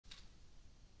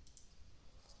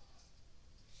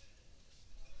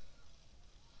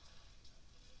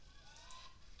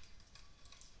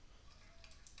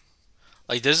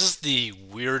Like, this is the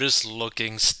weirdest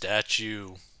looking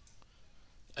statue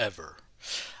ever.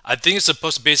 I think it's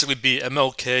supposed to basically be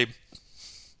MLK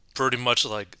pretty much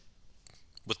like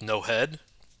with no head.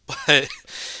 But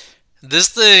this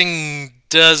thing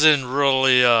doesn't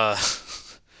really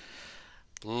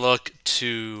look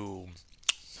too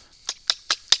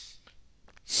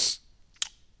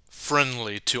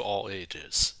friendly to all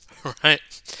ages, right?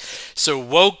 So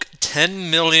woke $10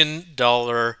 million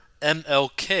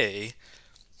MLK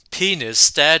penis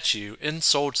statue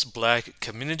insults black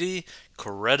community,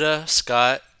 Coretta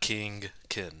Scott King.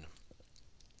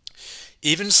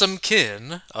 Even some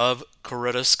kin of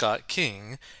Coretta Scott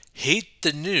King hate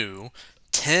the new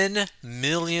 $10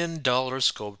 million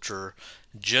sculpture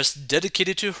just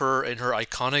dedicated to her and her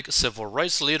iconic civil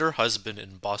rights leader husband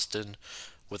in Boston,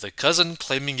 with a cousin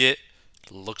claiming it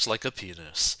looks like a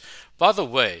penis. By the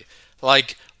way,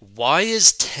 like, why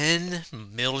is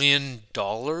 $10 million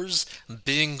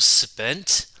being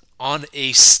spent on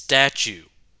a statue?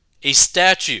 A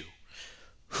statue.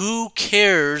 Who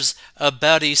cares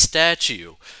about a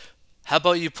statue? How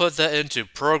about you put that into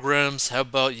programs? How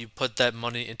about you put that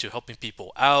money into helping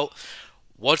people out?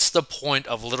 What's the point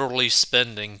of literally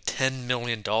spending $10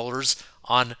 million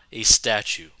on a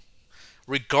statue?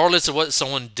 Regardless of what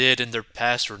someone did in their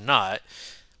past or not,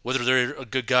 whether they're a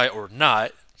good guy or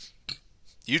not,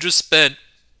 you just spent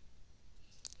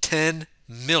 10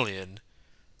 million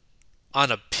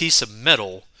on a piece of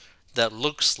metal that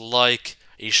looks like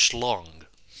a schlong.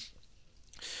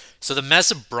 So the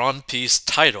massive bronze piece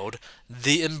titled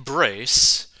The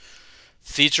Embrace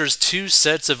features two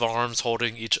sets of arms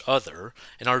holding each other,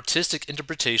 an artistic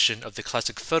interpretation of the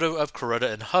classic photo of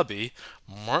Coretta and hubby,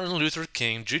 Martin Luther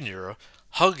King Jr.,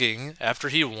 hugging after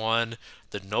he won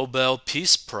the Nobel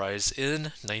Peace Prize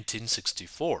in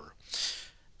 1964.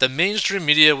 The mainstream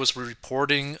media was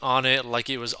reporting on it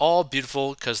like it was all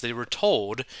beautiful because they were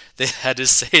told they had to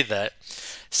say that.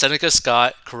 Seneca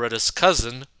Scott, Coretta's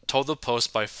cousin, told the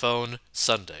Post by phone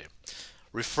Sunday,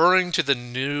 referring to the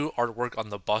new artwork on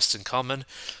the Boston Common.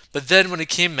 But then when it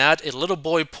came out, a little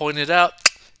boy pointed out,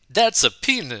 "That's a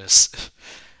penis."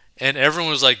 And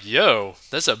everyone was like, "Yo,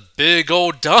 that's a big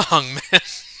old dong, man,"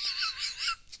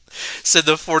 said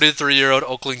the 43-year-old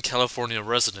Oakland, California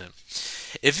resident.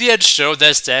 If he had showed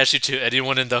that statue to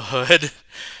anyone in the hood,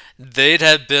 they'd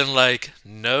have been like,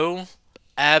 "No,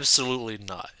 absolutely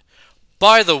not."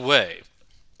 By the way,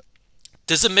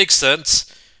 does it make sense?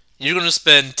 You're going to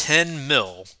spend 10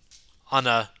 mil on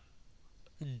a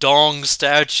dong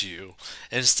statue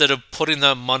instead of putting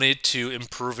that money to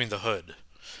improving the hood.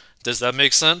 Does that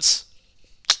make sense?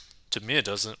 To me, it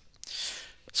doesn't.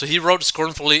 So he wrote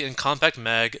scornfully in Compact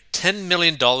Mag, $10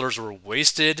 million were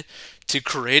wasted to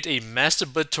create a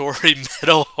masturbatory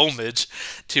metal homage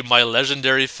to my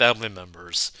legendary family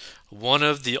members, one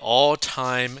of the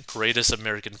all-time greatest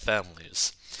American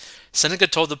families. Seneca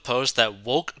told the Post that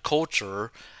woke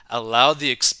culture allowed the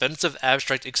expensive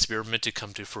abstract experiment to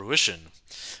come to fruition.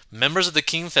 Members of the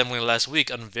King family last week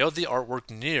unveiled the artwork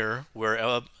near where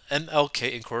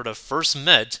MLK and Coretta first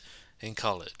met in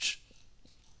college.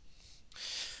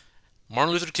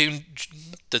 Martin Luther King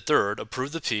III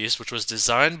approved the piece, which was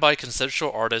designed by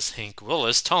conceptual artist Hank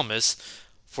Willis Thomas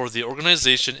for the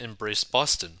organization Embrace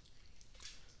Boston.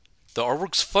 The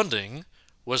artwork's funding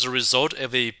was a result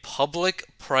of a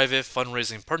public-private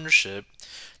fundraising partnership,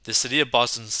 the city of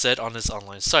Boston said on its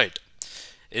online site.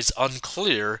 It's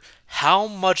unclear how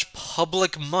much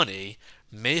public money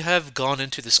may have gone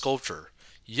into the sculpture.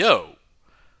 Yo,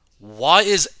 why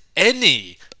is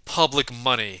any public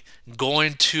money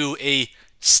going to a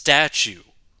statue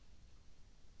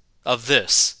of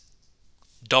this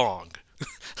dong?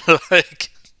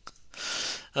 Like,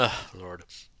 Lord.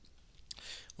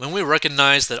 When we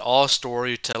recognize that all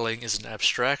storytelling is an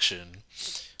abstraction,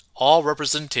 all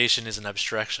representation is an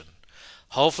abstraction.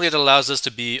 Hopefully it allows us to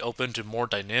be open to more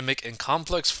dynamic and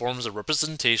complex forms of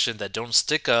representation that don't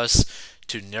stick us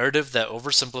to narrative that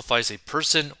oversimplifies a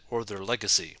person or their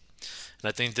legacy. And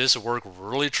I think this work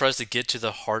really tries to get to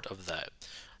the heart of that,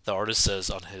 the artist says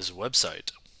on his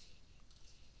website.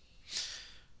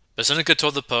 But Seneca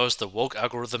told the Post, the woke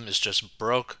algorithm is just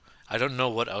broke. I don't know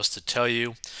what else to tell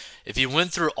you. If you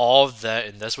went through all of that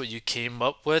and that's what you came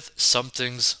up with,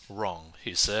 something's wrong,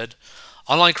 he said.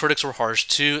 Online critics were harsh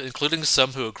too, including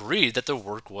some who agreed that the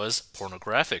work was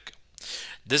pornographic.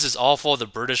 "This is awful," the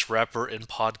British rapper and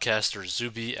podcaster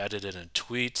Zuby added in a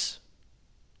tweet.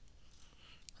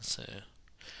 Let's see.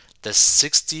 The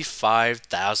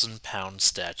 65,000-pound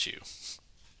statue.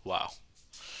 Wow.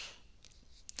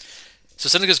 So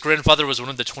Seneca's grandfather was one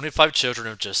of the 25 children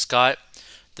of Just Scott.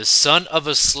 the son of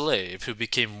a slave who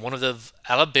became one of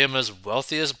Alabama's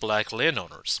wealthiest black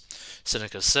landowners,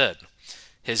 Seneca said.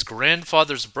 His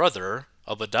grandfather's brother,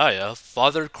 Obadiah,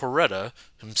 fathered Coretta,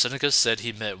 whom Seneca said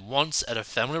he met once at a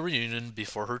family reunion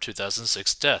before her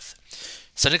 2006 death.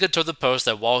 Seneca told the Post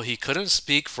that while he couldn't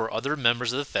speak for other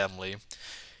members of the family,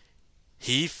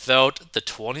 he felt the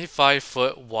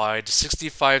 25-foot wide,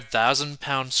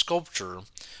 65,000-pound sculpture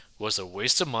was a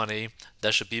waste of money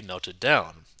that should be melted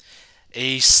down.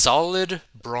 A solid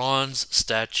bronze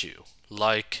statue.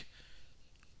 Like,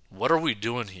 what are we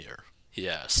doing here? He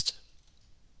asked.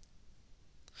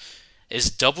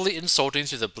 Is doubly insulting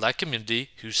to the black community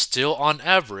who still, on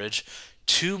average,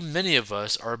 too many of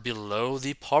us are below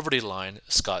the poverty line,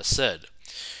 Scott said.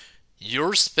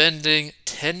 You're spending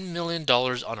 $10 million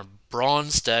on a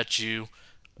bronze statue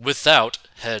without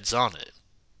heads on it.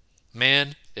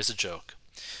 Man, it's a joke.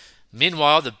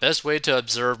 Meanwhile, the best way to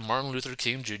observe Martin Luther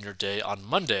King Jr. Day on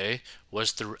Monday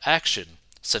was through action,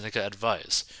 Seneca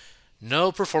advised.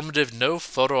 No performative, no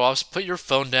photo ops, put your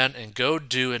phone down and go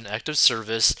do an act of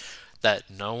service that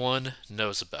no one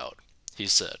knows about, he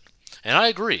said. And I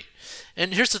agree.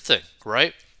 And here's the thing,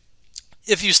 right?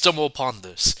 If you stumble upon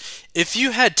this, if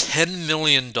you had $10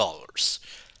 million,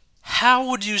 how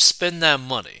would you spend that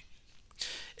money?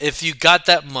 If you got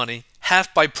that money,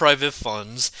 half by private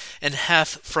funds and half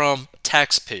from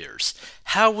taxpayers,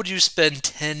 how would you spend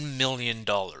 $10 million?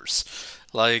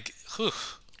 Like, whew,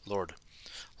 Lord.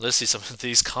 Let's see some of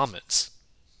these comments.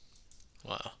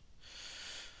 Wow.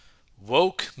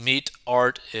 Woke meat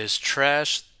art is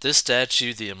trash. This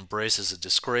statue, the embrace, is a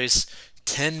disgrace.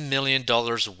 $10 million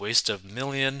waste of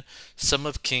million. Some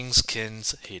of King's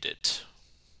kins hate it.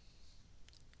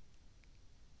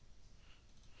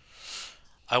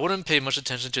 I wouldn't pay much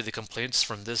attention to the complaints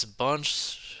from this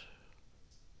bunch.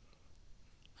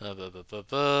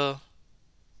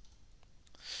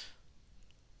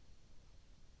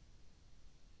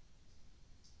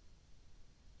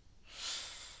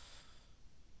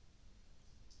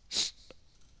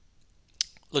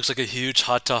 Looks like a huge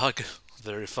hot dog.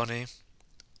 Very funny.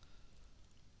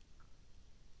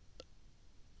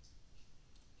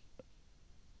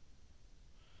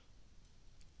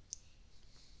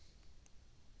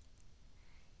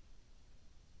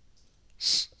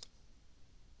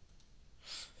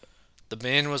 The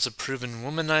man was a proven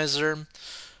womanizer,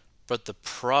 but the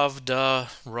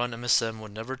Pravda-run MSM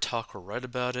would never talk or write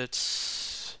about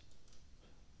it.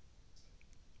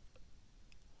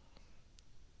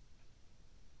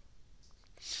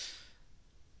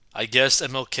 I guess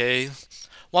MLK.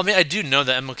 Well, I mean, I do know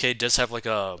that MLK does have like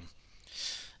an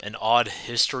odd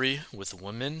history with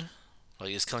women.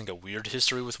 Like it's kind of like a weird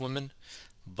history with women,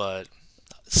 but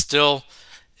still,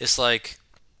 it's like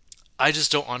I just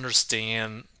don't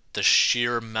understand the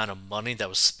sheer amount of money that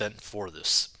was spent for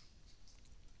this.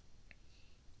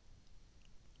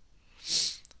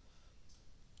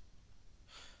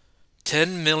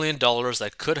 $10 million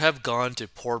that could have gone to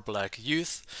poor black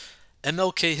youth.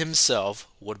 MLK himself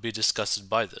would be disgusted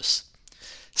by this.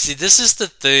 See, this is the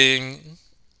thing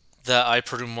that I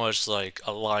pretty much like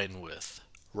align with,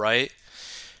 right?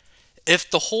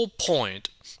 If the whole point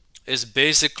is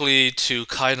basically to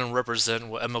kind of represent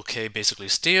what MLK basically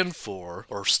stand for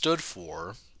or stood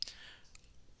for,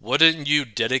 wouldn't you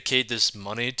dedicate this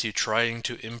money to trying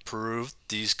to improve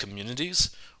these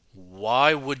communities?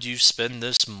 Why would you spend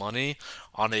this money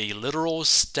on a literal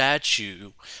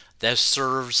statue that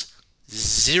serves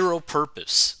zero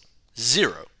purpose?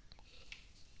 Zero.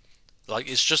 Like,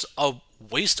 it's just a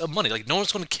waste of money. Like, no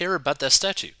one's going to care about that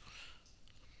statue.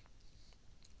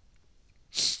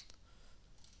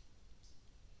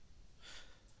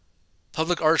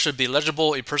 Public art should be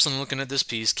legible. A person looking at this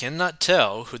piece cannot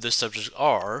tell who the subjects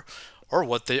are or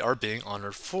what they are being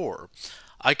honored for.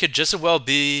 It could just as well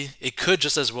be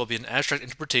an abstract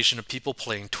interpretation of people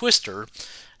playing Twister.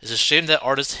 It's a shame that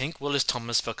artist Hank Willis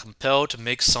Thomas felt compelled to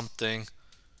make something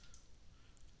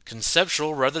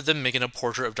conceptual rather than making a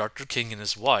portrait of Dr. King and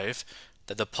his wife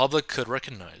that the public could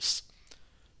recognize.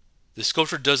 The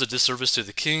sculpture does a disservice to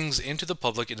the Kings and to the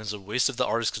public and is a waste of the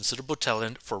artist's considerable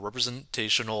talent for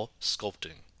representational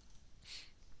sculpting.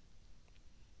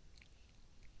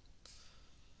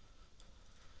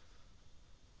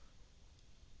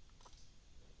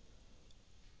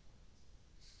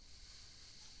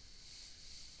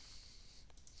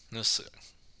 Let's see.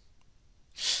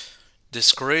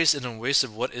 Disgrace and a waste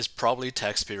of what is probably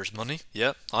taxpayers' money.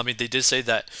 Yeah, I mean, they did say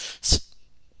that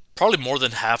probably more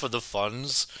than half of the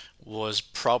funds was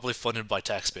probably funded by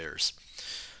taxpayers.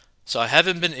 So I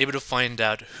haven't been able to find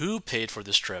out who paid for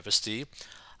this travesty.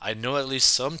 I know at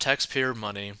least some taxpayer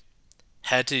money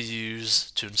had to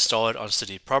use to install it on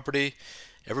city property.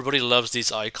 Everybody loves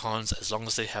these icons as long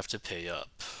as they have to pay up.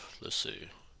 Let's see.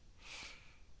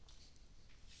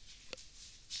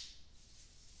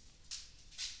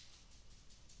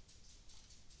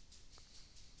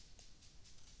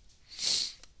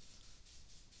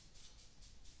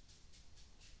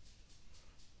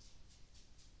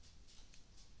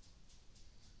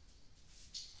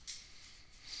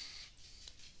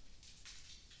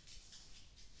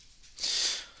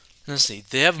 Let's see.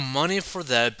 They have money for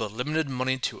that, but limited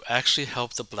money to actually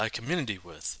help the black community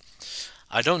with.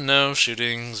 I don't know,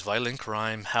 shootings, violent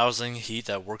crime, housing, heat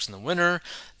that works in the winter,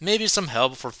 maybe some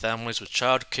help for families with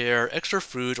childcare, extra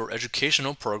food, or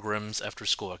educational programs after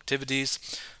school activities.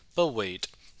 But wait,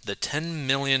 the $10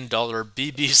 million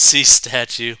BBC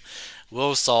statue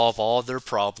will solve all their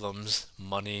problems.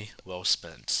 Money well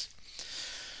spent.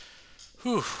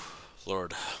 Whew,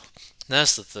 Lord.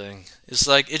 That's the thing. It's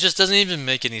like, it just doesn't even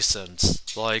make any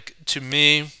sense. Like, to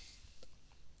me,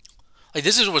 like,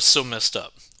 this is what's so messed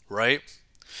up, right?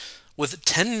 With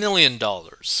 $10 million,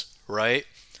 right,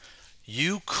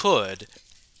 you could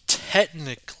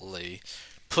technically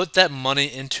put that money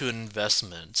into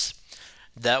investments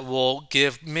that will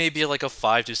give maybe like a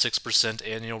 5 to 6%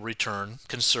 annual return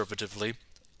conservatively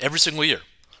every single year,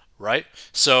 right?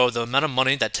 So the amount of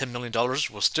money, that $10 million,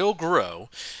 will still grow.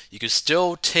 You could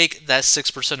still take that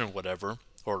 6% or whatever,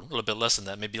 or a little bit less than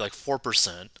that, maybe like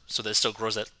 4%, so that it still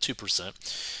grows at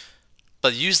 2%.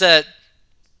 But use that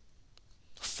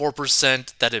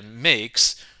 4% that it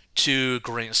makes to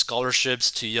grant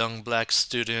scholarships to young black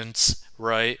students,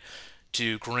 right?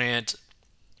 To grant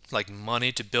like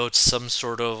money to build some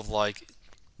sort of like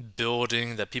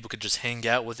building that people could just hang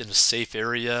out with in a safe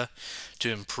area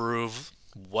to improve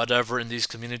whatever in these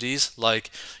communities.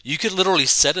 Like, you could literally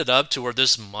set it up to where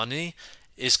this money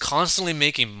is constantly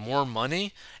making more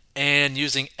money and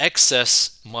using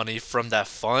excess money from that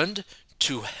fund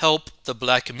to help the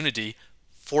black community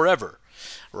forever,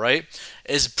 right?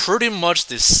 Is pretty much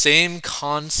the same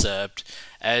concept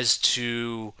as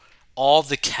to all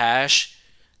the cash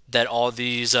that all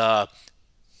these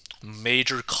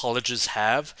major colleges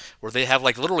have, where they have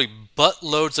like literally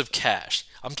buttloads of cash.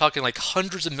 I'm talking like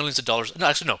hundreds of millions of dollars. No,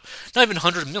 actually, no, not even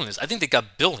hundreds of millions. I think they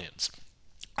got billions.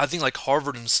 I think like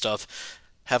Harvard and stuff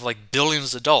have like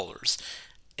billions of dollars.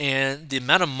 And the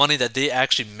amount of money that they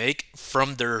actually make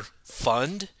from their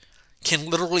fund can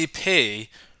literally pay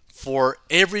for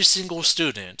every single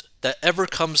student that ever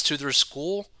comes to their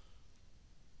school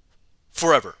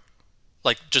forever.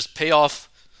 Like, just pay off,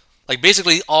 like,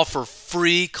 basically offer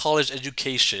free college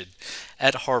education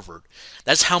at Harvard.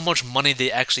 That's how much money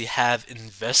they actually have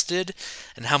invested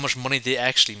and how much money they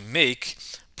actually make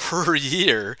per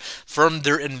year from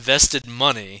their invested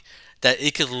money, that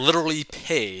it could literally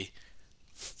pay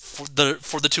for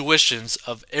the tuitions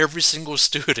of every single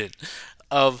student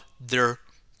of their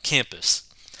campus.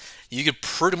 You could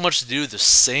pretty much do the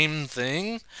same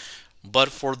thing, but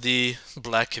for the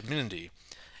black community.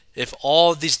 If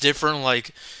all these different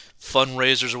like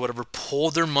fundraisers or whatever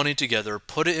pull their money together,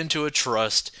 put it into a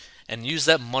trust, and use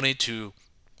that money to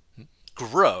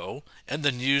grow, and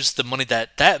then use the money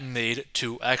that that made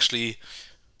to actually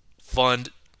fund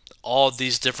all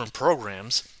these different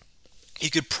programs, you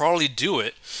could probably do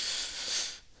it.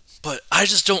 But I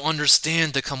just don't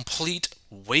understand the complete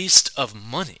waste of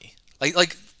money.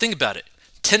 Like think about it.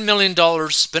 $10 million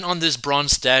spent on this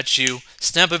bronze statue,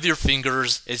 snap of your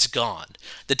fingers, it's gone.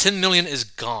 The $10 million is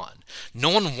gone. No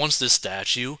one wants this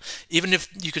statue, even if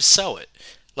you could sell it.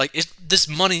 Like, this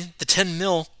money, the 10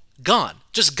 mil, gone.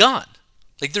 Just gone.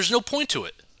 Like, there's no point to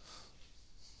it.